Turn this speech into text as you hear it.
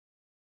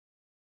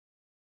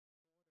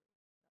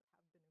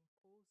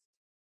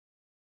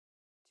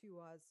to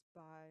us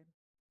by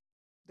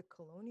the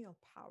colonial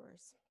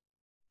powers,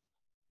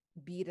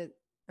 be it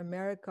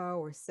America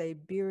or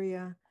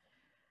Siberia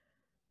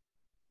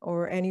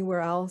or anywhere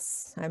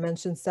else. I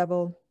mentioned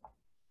several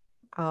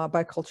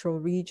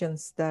bicultural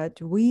regions, that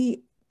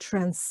we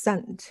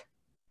transcend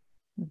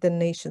the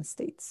nation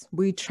states.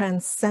 We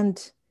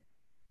transcend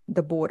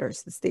the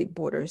borders, the state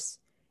borders.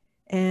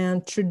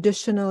 And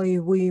traditionally,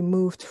 we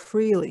moved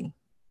freely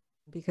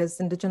because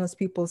Indigenous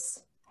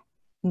peoples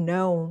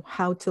know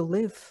how to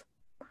live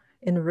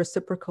in a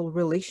reciprocal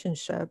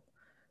relationship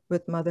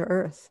with Mother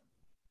Earth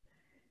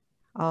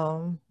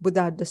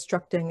without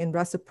destructing in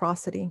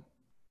reciprocity.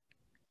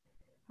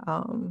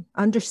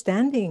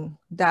 Understanding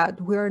that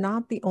we're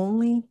not the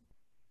only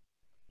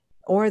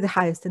or the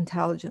highest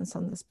intelligence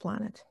on this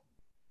planet.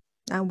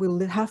 And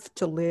we have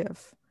to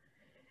live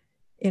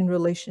in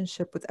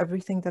relationship with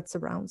everything that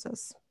surrounds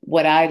us.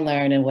 What I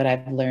learn and what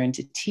I've learned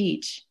to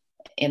teach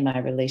in my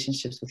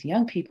relationships with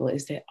young people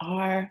is that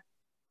our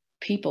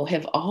people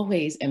have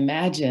always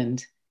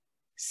imagined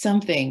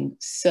something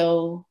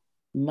so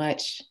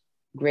much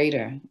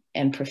greater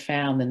and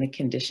profound than the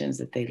conditions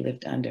that they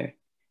lived under.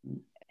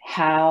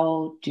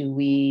 How do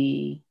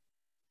we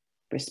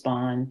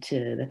respond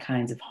to the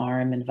kinds of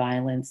harm and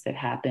violence that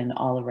happen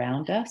all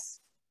around us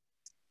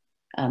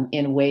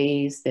in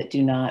ways that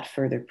do not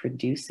further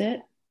produce it,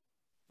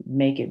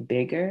 make it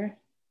bigger,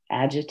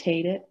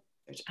 agitate it?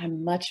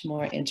 I'm much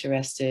more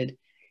interested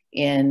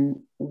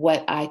in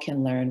what I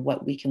can learn,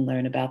 what we can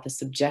learn about the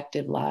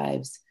subjective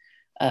lives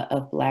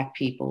of Black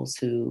peoples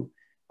who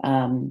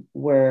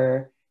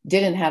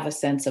didn't have a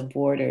sense of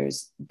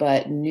borders,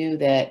 but knew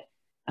that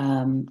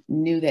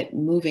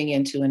moving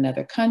into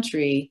another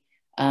country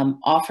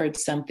offered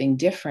something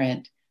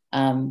different,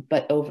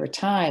 but over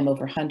time,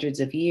 over hundreds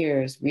of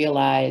years,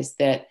 realized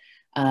that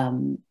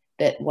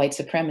that white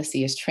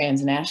supremacy is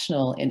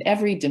transnational in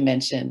every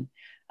dimension,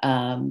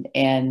 and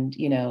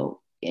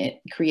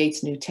it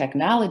creates new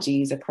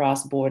technologies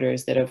across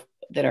borders that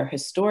are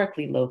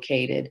historically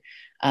located,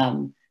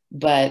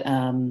 but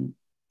are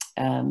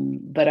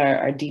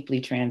deeply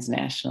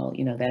transnational.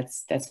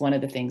 That's one of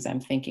the things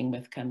I'm thinking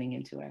with coming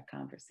into our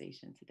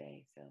conversation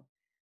today. So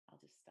I'll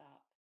just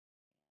stop.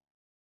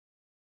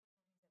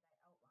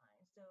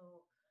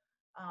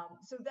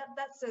 So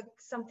that's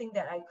something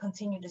that I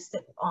continue to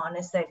sit on,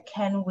 is that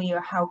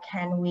how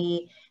can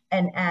we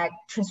enact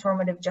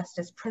transformative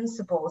justice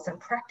principles and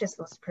practice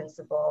those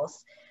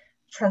principles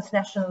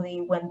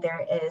transnationally when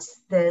there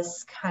is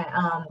this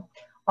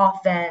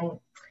often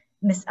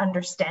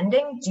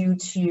misunderstanding due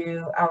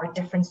to our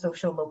different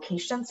social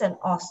locations, and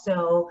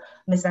also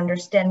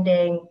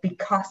misunderstanding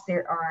because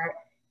there are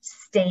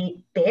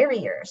state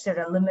barriers that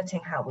are limiting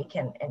how we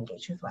can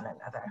engage with one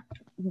another.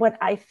 When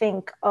I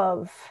think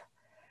of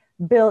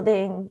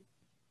building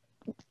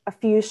a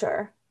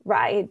future,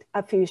 right?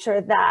 A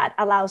future that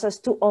allows us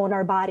to own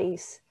our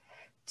bodies,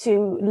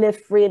 to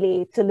live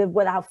freely, to live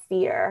without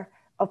fear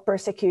of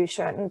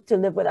persecution, to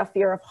live without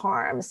fear of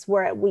harms,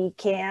 where we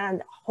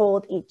can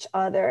hold each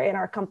other in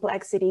our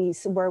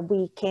complexities, where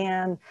we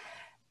can,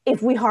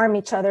 if we harm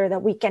each other,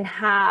 that we can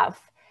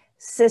have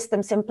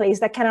systems in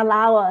place that can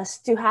allow us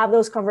to have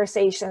those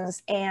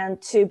conversations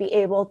and to be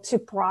able to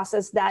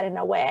process that in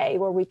a way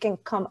where we can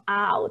come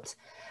out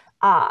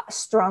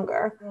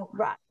stronger.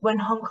 Right. When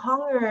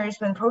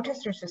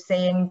protesters are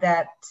saying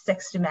that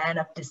six demand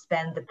of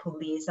disband the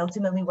police,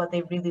 ultimately what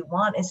they really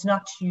want is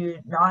not to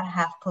not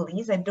have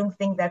police. I don't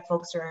think that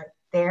folks are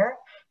there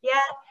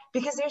yet,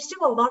 because there's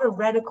still a lot of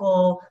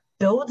radical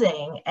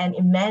building and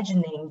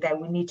imagining that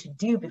we need to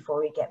do before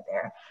we get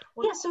there.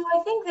 Yeah, so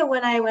I think that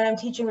when I'm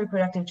teaching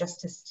reproductive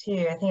justice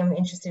too, I think I'm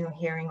interested in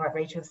hearing what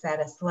Rachel said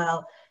as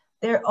well.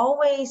 We're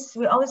always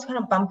kind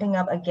of bumping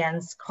up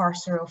against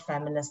carceral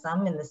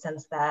feminism, in the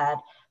sense that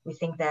we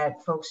think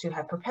that folks who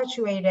have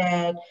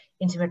perpetuated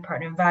intimate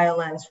partner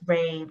violence,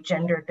 rape,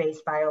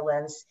 gender-based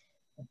violence,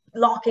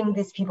 locking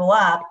these people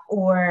up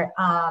or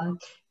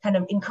kind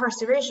of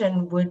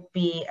incarceration would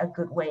be a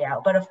good way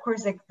out. But of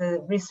course, like,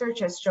 the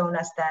research has shown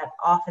us that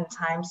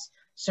oftentimes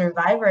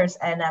survivors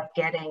end up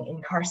getting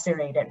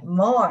incarcerated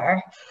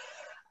more.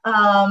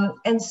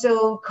 And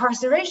so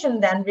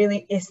carceration then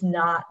really is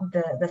not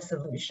the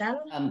solution.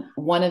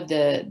 One of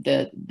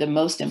the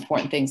most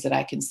important things that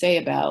I can say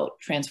about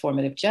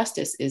transformative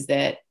justice is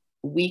that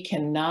we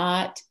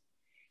cannot,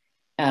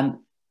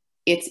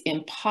 it's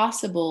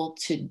impossible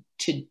to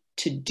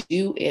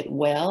do it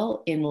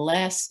well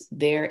unless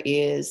there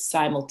is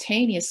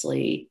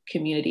simultaneously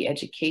community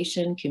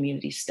education,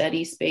 community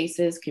study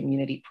spaces,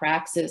 community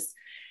praxis,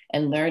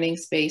 and learning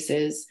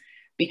spaces,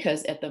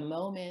 because at the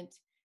moment,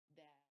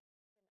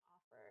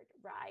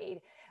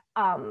 right,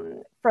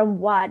 from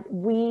what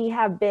we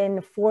have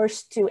been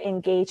forced to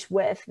engage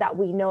with, that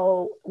we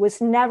know was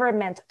never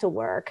meant to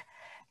work,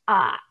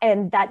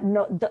 and that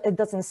it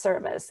doesn't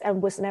serve us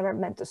and was never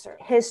meant to serve.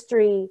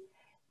 History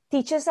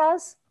teaches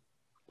us,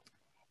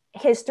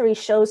 history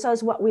shows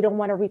us what we don't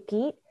want to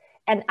repeat,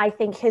 and I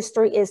think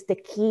history is the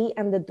key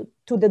and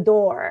to the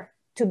door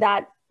to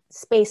that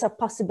space of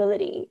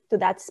possibility, to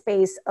that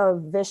space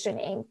of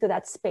visioning, to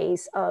that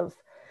space of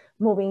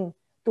moving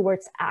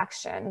towards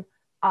action,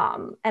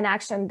 an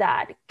action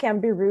that can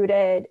be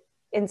rooted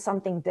in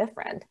something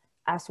different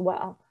as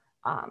well.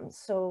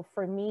 So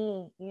for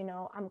me, you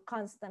know, I'm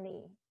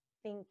constantly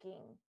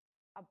thinking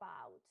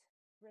about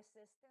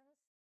resistance.